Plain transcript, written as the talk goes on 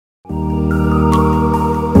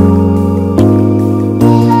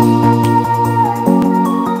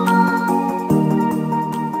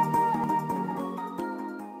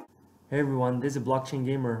this is Blockchain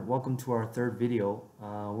Gamer. Welcome to our third video.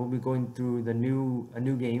 We'll be going through a new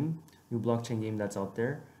blockchain game that's out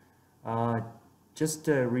there. Just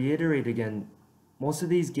to reiterate again, most of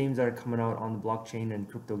these games that are coming out on the blockchain and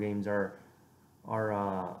crypto games are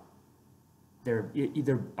they're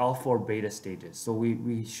either alpha or beta stages. So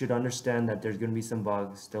we should understand that there's going to be some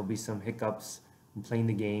bugs, there'll be some hiccups in playing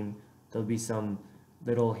the game, there'll be some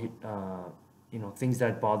little things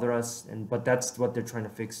that bother us, but that's what they're trying to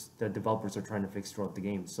fix. The developers are trying to fix throughout the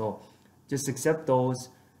game. So just accept those,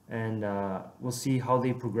 and we'll see how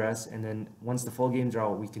they progress. And then once the full games are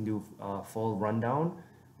out, we can do a full rundown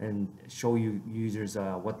and show you users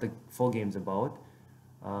what the full game's about.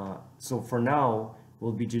 So for now,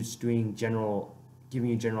 we'll be just doing giving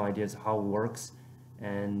you general ideas of how it works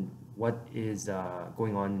and what is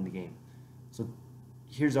going on in the game. So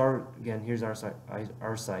here's our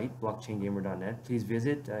site, blockchaingamer.net. Please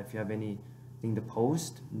visit if you have anything to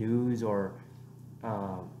post, news, or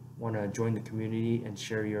want to join the community and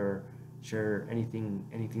share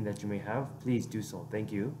anything that you may have. Please do so.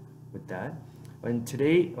 Thank you with that. And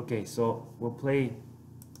today, okay, so we'll play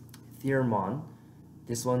Etheremon.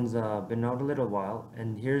 This one's been out a little while,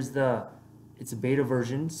 and it's a beta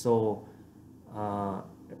version. So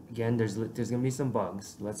again, there's gonna be some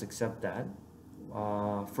bugs. Let's accept that.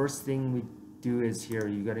 First thing we do is here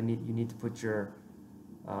you need to put your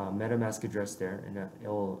MetaMask address there, and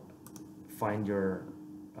it'll find your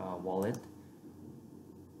wallet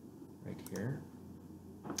right here.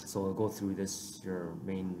 So I'll go through your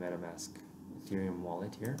main MetaMask Ethereum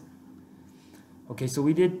wallet here. Okay, so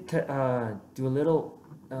we did do a little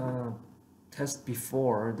test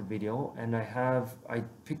before the video, and I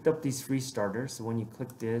picked up these free starters. So when you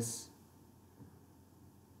click this,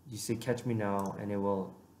 you say catch me now, and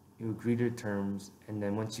you agree to the terms, and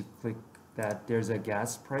then once you click that, there's a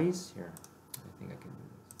gas price here. I think I can do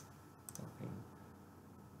this. Okay.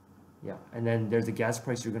 Yeah, and then there's a gas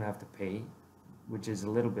price you're gonna have to pay, which is a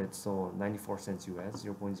little bit, so 94 cents US,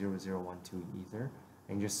 0.0012 Ether,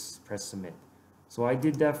 and just press submit. So I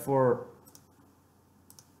did that for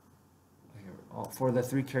the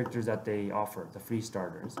 3 characters that they offer, the free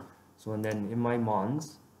starters. So and then in my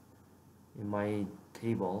mons, in my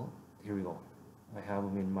table, here we go, I have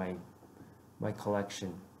them in my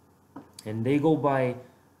collection, and they go by,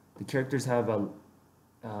 the characters have a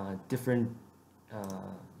different here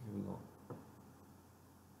we go,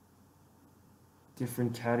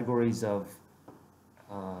 different categories of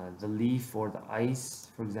the leaf or the ice,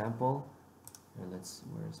 for example. Here,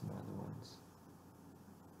 where's my other ones?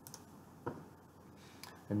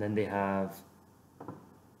 And then they have,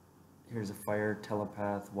 here's a fire,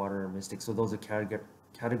 telepath, water, mystic. So those are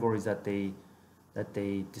categories that they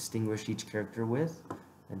distinguish each character with.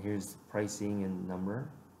 And here's pricing and number.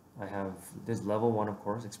 I have this level 1, of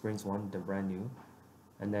course, experience 1, they're brand new.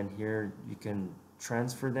 And then here you can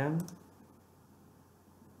transfer them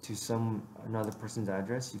to another person's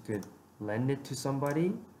address. You could lend it to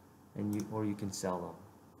somebody, or you can sell them,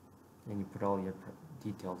 and you put all your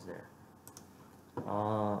details there.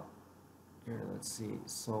 Here, let's see.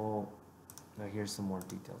 So now here's some more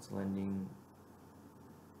details. Lending.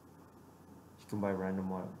 You can buy random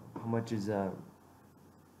one. How much is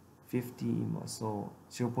 50? So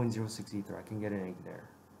 0.06 Ether. I can get an egg there,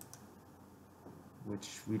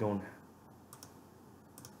 which we don't.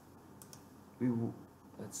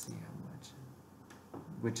 Let's see how much.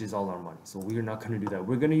 Which is all our money. So we're not going to do that.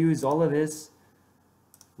 We're going to use all of this,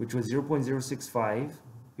 which was 0.065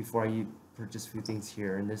 before I purchased a few things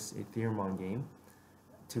here in this Etheremon game,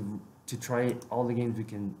 to try all the games we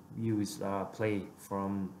can play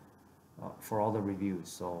from for all the reviews.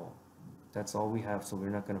 So that's all we have. So we're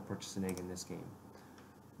not going to purchase an egg in this game.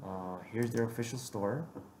 Here's their official store.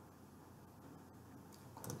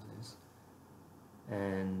 Close this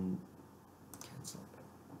and cancel.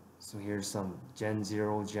 So here's some Gen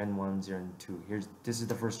 0, Gen 1, Gen 2. This is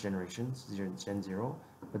the first generation, Gen 0.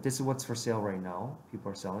 But this is what's for sale right now.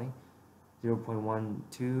 People are selling 0.12,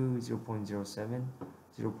 0.07,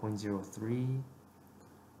 0.03.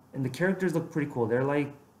 And the characters look pretty cool. They're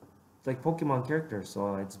like Pokemon characters.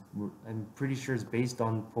 So I'm pretty sure it's based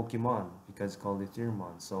on Pokemon because it's called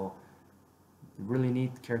Etheremon. So really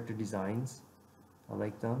neat character designs. I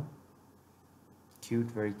like them. Cute,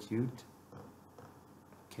 very cute.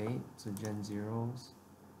 Okay, so Gen 0s,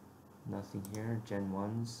 nothing here. Gen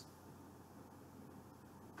 1s.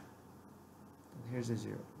 Here's a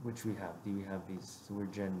 0, which we have. Do we have these? So we're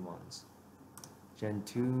Gen 1s. Gen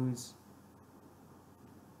 2s.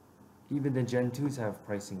 Even the Gen 2s have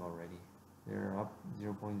pricing already. They're up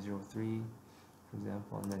 0.03, for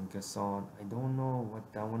example. And then Gasson. I don't know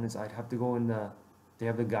what that one is. I'd have to go in they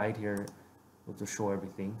have the guide here. We'll just show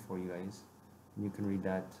everything for you guys, and you can read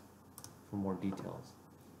that for more details.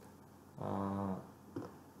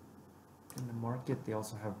 In the market, they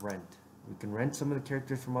also have rent. We can rent some of the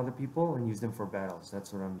characters from other people and use them for battles.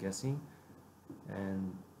 That's what I'm guessing.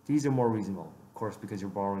 And these are more reasonable, of course, because you're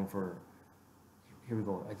borrowing for. Here we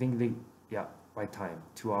go. I think they, yeah, by time,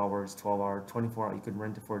 2 hours, 12 hours, 24 hours. You could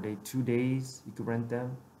rent it for a day, 2 days. You could rent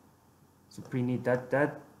them. So pretty neat.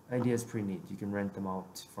 That idea is pretty neat. You can rent them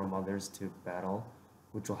out from others to battle,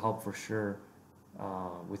 which will help for sure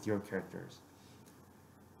with your characters.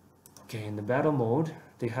 Okay, in the battle mode,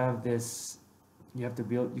 they have this. You have to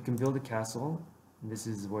build. You can build a castle. And this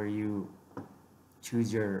is where you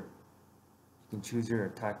choose your. You can choose your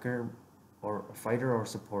attacker, or a fighter or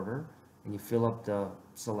supporter, and you fill up the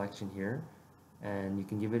selection here, and you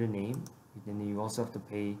can give it a name. Then you also have to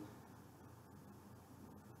pay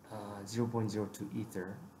 0.02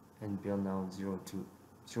 ether and build now 0.02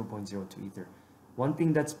 ether. One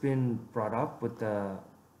thing that's been brought up with the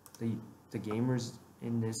gamers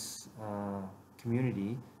in this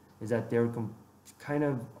community is that they're kind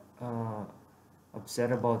of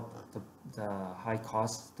upset about the high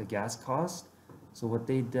cost, the gas cost. So what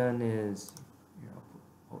they've done is, here,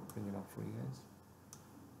 I'll bring it up for you guys.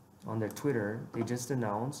 On their Twitter, they just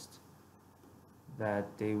announced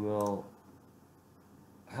that they will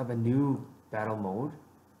have a new battle mode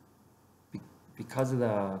because of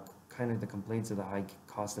the kind of the complaints of the high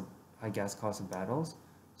gas cost of battles.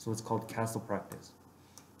 So it's called Castle Practice,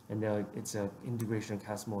 and it's an integration of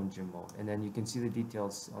castle mode and gym mode. And then you can see the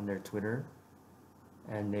details on their Twitter,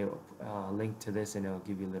 and they link to this, and it'll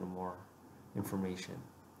give you a little more information.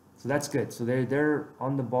 So that's good. So they're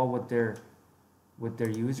on the ball with their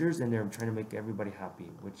users, and they're trying to make everybody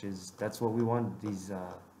happy, that's what we want,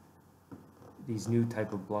 these new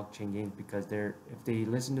type of blockchain games, because if they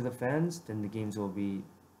listen to the fans, then the games will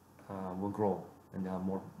grow, and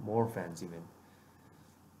more fans even.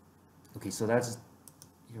 Okay, so that's,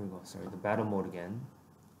 here we go, sorry, the battle mode again.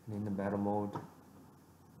 And in the battle mode,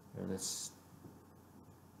 here, let's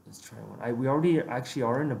try one. We already actually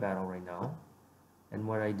are in a battle right now, and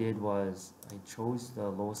what I did was I chose the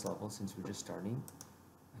lowest level since we're just starting.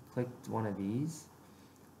 I clicked one of these,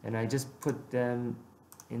 and I just put them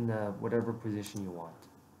in the whatever position you want.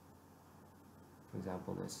 For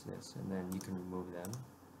example, this, and then you can remove them.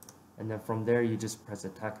 And then from there, you just press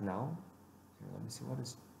attack now. Here, let me see, what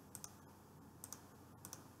is...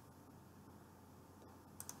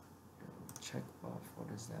 Check buff, what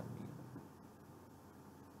does that mean?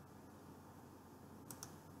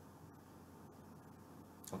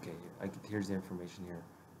 Okay, here's the information here.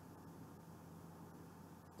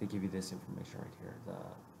 They give you this information right here, the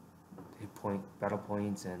hit point, battle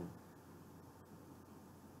points, and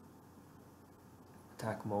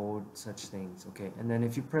attack mode, such things. Okay, and then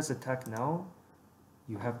if you press attack now,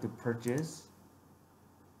 you have to purchase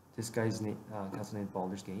this guy's name, castle named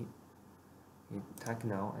Baldur's Gate. You attack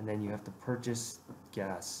now, and then you have to purchase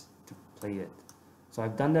gas to play it. So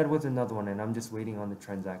I've done that with another one, and I'm just waiting on the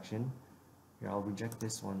transaction. Here, I'll reject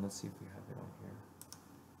this one. Let's see if we have it on here.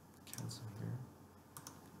 Cancel here.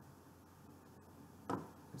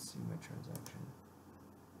 Let's see my transaction.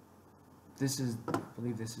 This is, I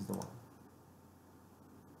believe this is the one.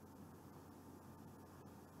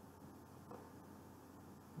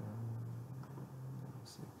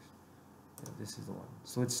 Yeah, this is the one.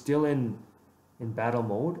 So it's still in battle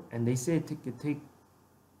mode, and they say it take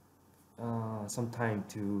some time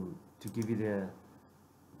to give you the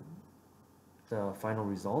final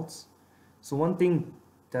results. So one thing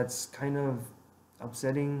that's kind of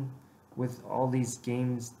upsetting with all these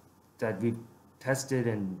games that we've tested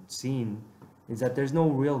and seen is that there's no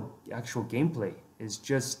real actual gameplay. It's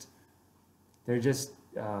just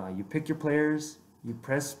you pick your players, you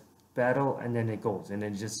press battle, and then it goes, and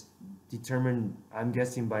it just determined, I'm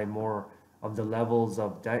guessing, by more of the levels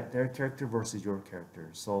of their character versus your character.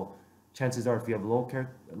 So chances are, if you have low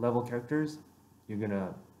level characters, you're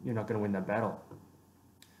not gonna win that battle.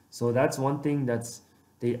 So that's one thing that's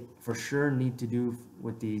they for sure need to do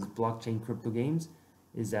with these blockchain crypto games,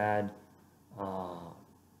 is add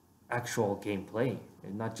actual gameplay,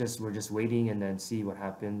 and not just we're just waiting and then see what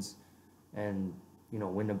happens, and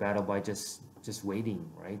win a battle by just waiting,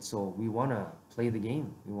 right? So we want to play the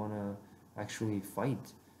game. We want to actually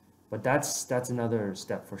fight. But that's another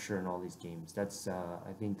step for sure in all these games. That's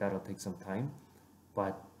I think that'll take some time,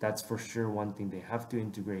 but that's for sure one thing they have to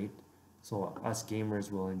integrate, so us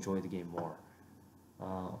gamers will enjoy the game more.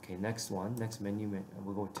 Okay, next menu,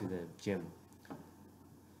 we'll go to the gym.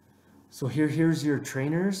 So here's your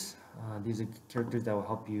trainers. These are characters that will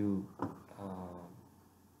help you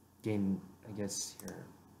gain, I guess, here,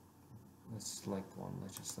 let's select one.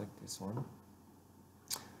 Let's just select this one.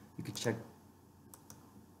 You could check,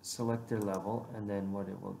 select their level, and then what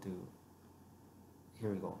it will do. Here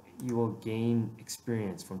we go. You will gain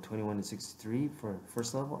experience from 21 to 63 for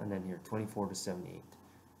first level, and then here 24 to 78.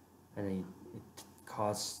 And then it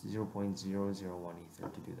costs 0.001 ether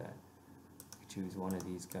to do that. You choose one of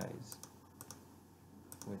these guys,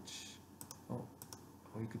 which, oh,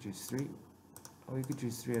 you could choose 3. Oh, you could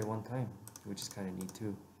choose 3 at one time, which is kind of neat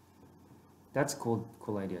too. That's cool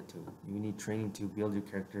idea too. You need training to build your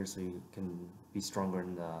character so you can be stronger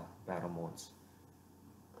in the battle modes.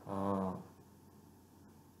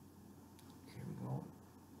 Here we go.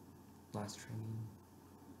 Last training.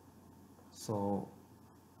 So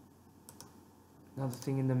another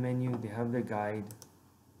thing in the menu, they have their guide,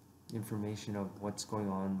 information of what's going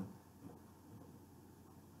on,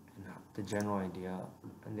 and the general idea,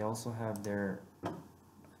 and they also have their, I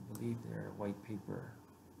believe, their white paper.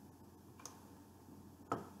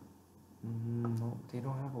 No, they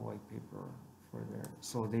don't have a white paper for their,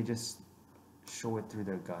 so they just show it through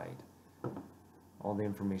their guide, all the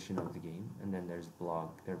information of the game, and then there's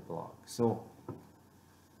their blog. So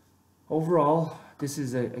overall, this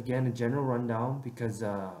is again a general rundown, because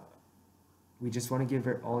we just want to give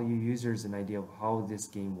all you users an idea of how this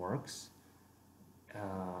game works.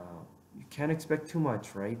 You can't expect too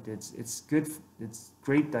much, right? It's good, it's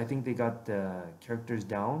great. I think they got the characters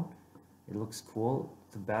down. It looks cool.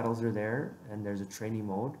 The battles are there, and there's a training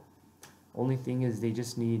mode. Only thing is they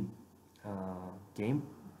just need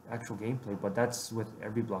actual gameplay, but that's with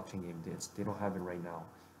every blockchain game. They don't have it right now.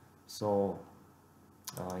 So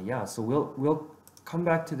yeah, so we'll come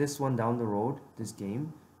back to this one down the road, this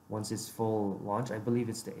game, once it's full launch. I believe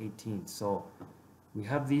it's the 18th. So we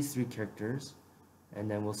have these 3 characters,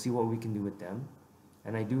 and then we'll see what we can do with them.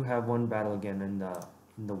 And I do have one battle again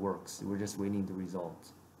in the works. We're just waiting the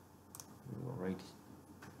results. Right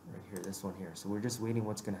here, this one here. So we're just waiting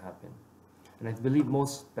what's going to happen. And I believe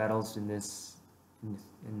most battles in this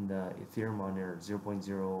in the Etheremon are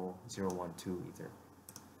 0.0012 ether.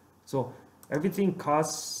 So everything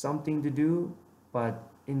costs something to do,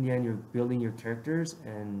 but in the end you're building your characters,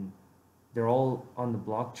 and they're all on the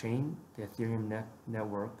blockchain, the Ethereum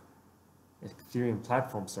network, Ethereum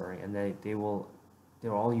platform, sorry, and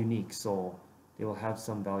they're all unique, so they will have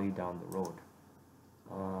some value down the road.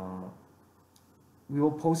 We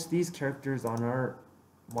will post these characters on our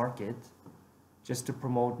market just to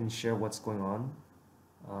promote and share what's going on.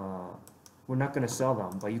 We're not going to sell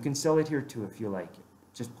them, but you can sell it here too if you like it.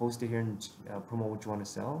 Just post it here and promote what you want to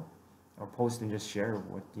sell, or post and just share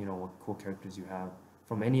what cool characters you have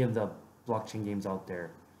from any of the blockchain games out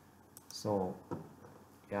there. So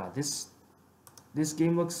yeah, this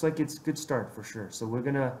game looks like it's a good start for sure. So we're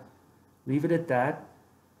gonna leave it at that.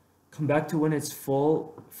 Come back to when it's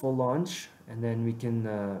full launch, and then we can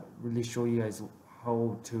really show you guys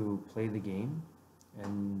how to play the game.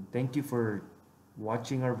 And thank you for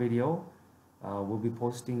watching our video. We'll be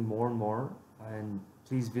posting more and more, and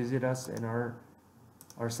please visit us in our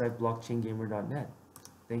site blockchaingamer.net.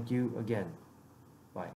 Thank you again.